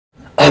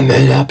I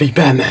may not be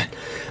Batman,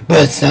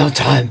 but it's now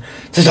time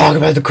to talk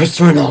about the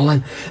Christopher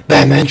Nolan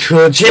Batman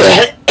Trilogy.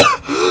 I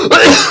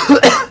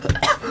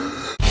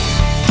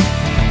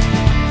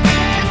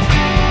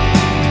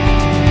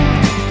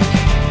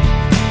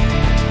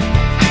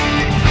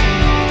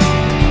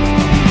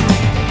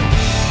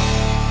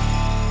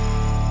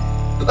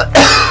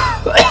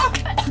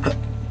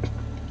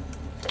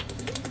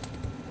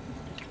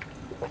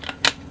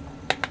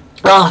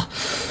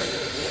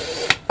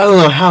don't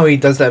know how he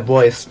does that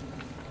voice,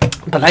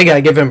 but I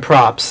gotta give him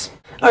props.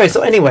 Alright,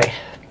 so anyway,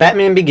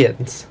 Batman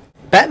Begins.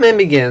 Batman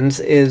Begins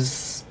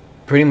is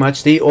pretty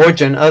much the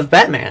origin of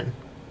Batman.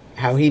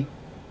 How he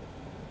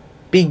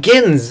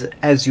begins,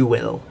 as you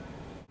will.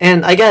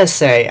 And I gotta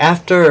say,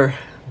 after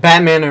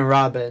Batman and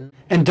Robin,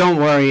 and don't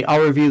worry,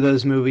 I'll review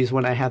those movies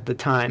when I have the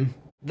time.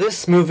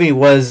 This movie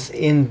was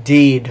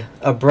indeed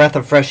a breath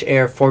of fresh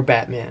air for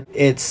Batman.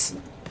 It's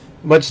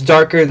much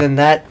darker than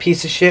that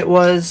piece of shit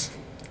was.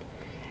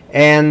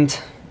 And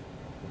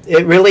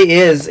it really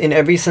is, in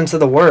every sense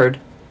of the word,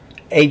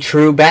 a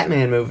true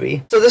Batman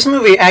movie. So this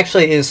movie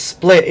actually is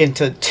split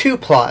into two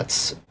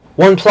plots.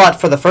 One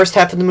plot for the first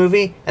half of the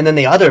movie, and then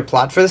the other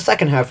plot for the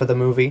second half of the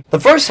movie.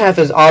 The first half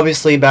is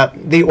obviously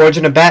about the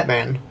origin of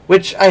Batman,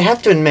 which I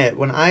have to admit,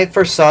 when I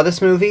first saw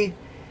this movie,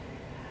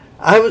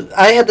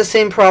 I had the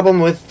same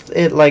problem with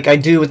it like I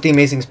do with The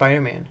Amazing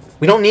Spider-Man.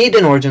 We don't need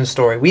an origin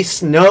story. We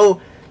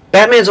know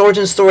Batman's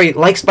origin story,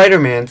 like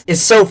Spider-Man's,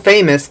 is so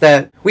famous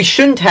that we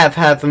shouldn't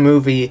have a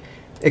movie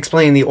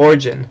explaining the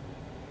origin.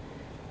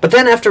 But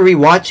then after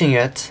rewatching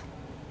it,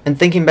 and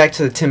thinking back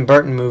to the Tim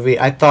Burton movie,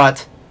 I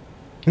thought,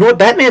 you know what,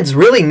 Batman's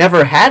really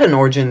never had an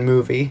origin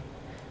movie.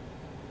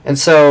 And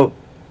so,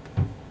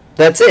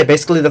 that's it.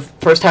 Basically, the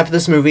first half of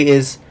this movie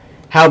is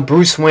how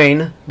Bruce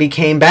Wayne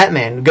became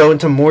Batman. Go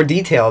into more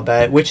detail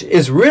about it, which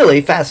is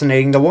really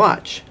fascinating to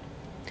watch.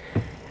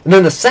 And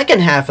then the second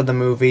half of the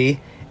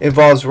movie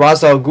involves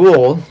Ra's al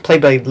Ghul,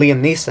 played by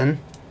Liam Neeson,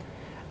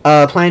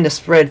 planning to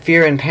spread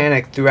fear and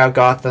panic throughout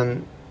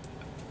Gotham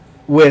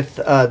with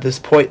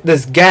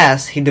this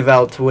gas he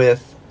developed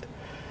with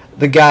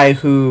the guy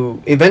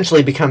who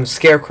eventually becomes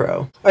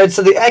Scarecrow. Alright,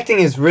 so the acting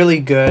is really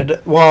good.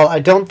 While I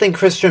don't think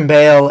Christian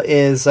Bale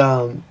is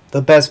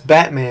the best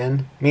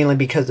Batman, mainly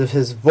because of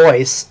his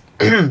voice,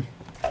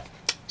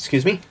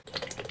 excuse me,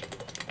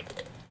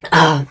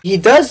 he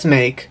does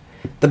make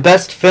the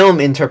best film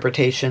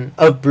interpretation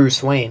of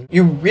Bruce Wayne.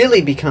 You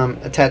really become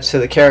attached to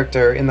the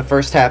character in the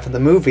first half of the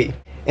movie.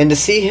 And to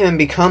see him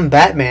become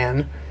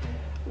Batman,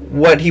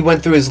 what he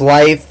went through his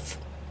life,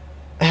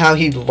 how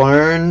he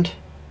learned,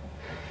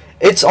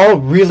 it's all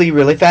really,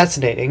 really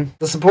fascinating.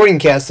 The supporting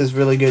cast is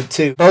really good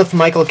too. Both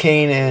Michael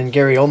Caine and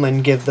Gary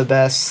Oldman give the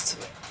best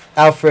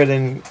Alfred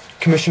and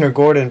Commissioner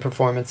Gordon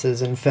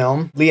performances in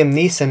film. Liam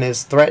Neeson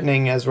is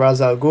threatening as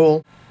Ra's al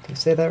Ghul. Did I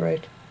say that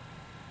right?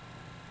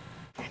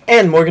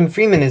 And Morgan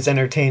Freeman is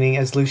entertaining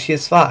as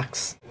Lucius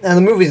Fox. Now,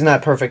 the movie's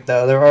not perfect,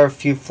 though. There are a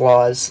few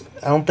flaws.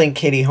 I don't think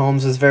Katie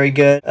Holmes is very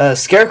good.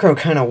 Scarecrow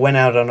kind of went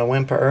out on a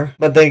whimper.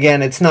 But then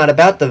again, it's not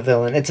about the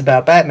villain. It's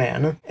about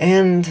Batman.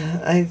 And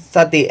I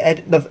thought the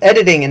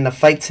editing in the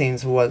fight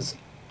scenes was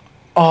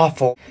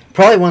awful.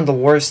 Probably one of the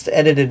worst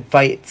edited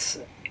fights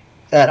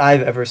that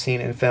I've ever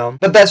seen in film.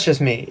 But that's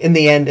just me. In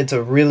the end, it's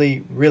a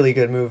really, really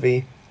good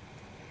movie.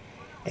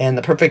 And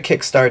the perfect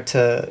kickstart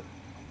to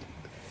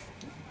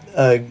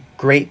a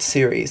great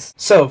series.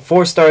 So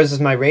 4 stars is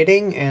my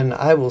rating, and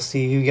I will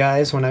see you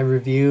guys when I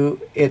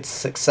review its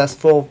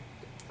successful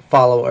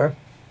follower.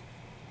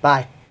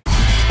 Bye.